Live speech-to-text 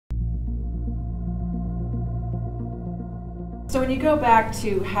So when you go back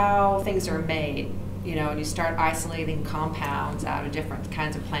to how things are made, you know, and you start isolating compounds out of different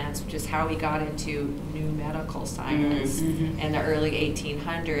kinds of plants, which is how we got into new medical science in the early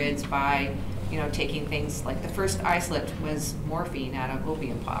 1800s by, you know, taking things like the first isolate was morphine out of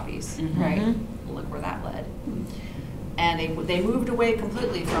opium poppies, right? Look where that led. And they moved away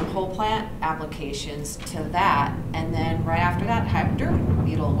completely from whole plant applications to that, and then right after that, hypodermic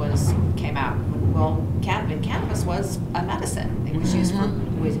needle came out. Well, cannabis was a medicine. It was used for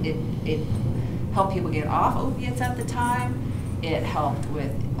it helped people get off opiates at the time. It helped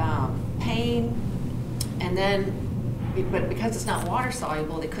with pain, and then, but because it's not water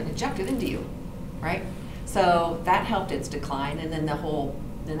soluble, they couldn't inject it into you, right? So that helped its decline, and then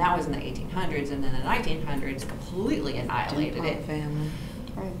then that was in the 1800s, and then the 1900s completely annihilated it.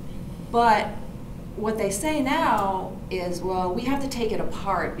 Right. But what they say now is, well, we have to take it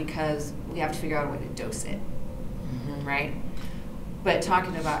apart because we have to figure out a way to dose it, right? But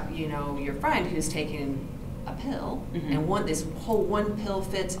talking about, you know, your friend who's taking a pill and this whole one pill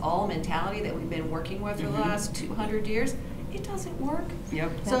fits all mentality that we've been working with for the last 200 years, it doesn't work.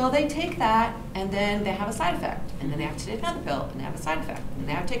 So they take that, and then they have a side effect, and then they have to take another pill, and they have a side effect, and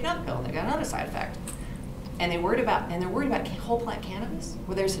they have to take another pill, and they got another side effect. And they're worried about whole plant cannabis,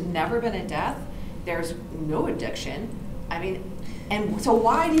 where there's never been a death, there's no addiction. I mean, and so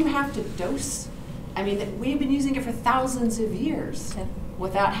why do you have to dose? I mean, we've been using it for thousands of years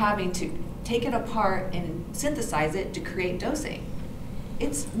without having to take it apart and synthesize it to create dosing.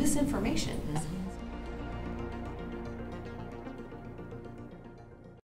 It's misinformation.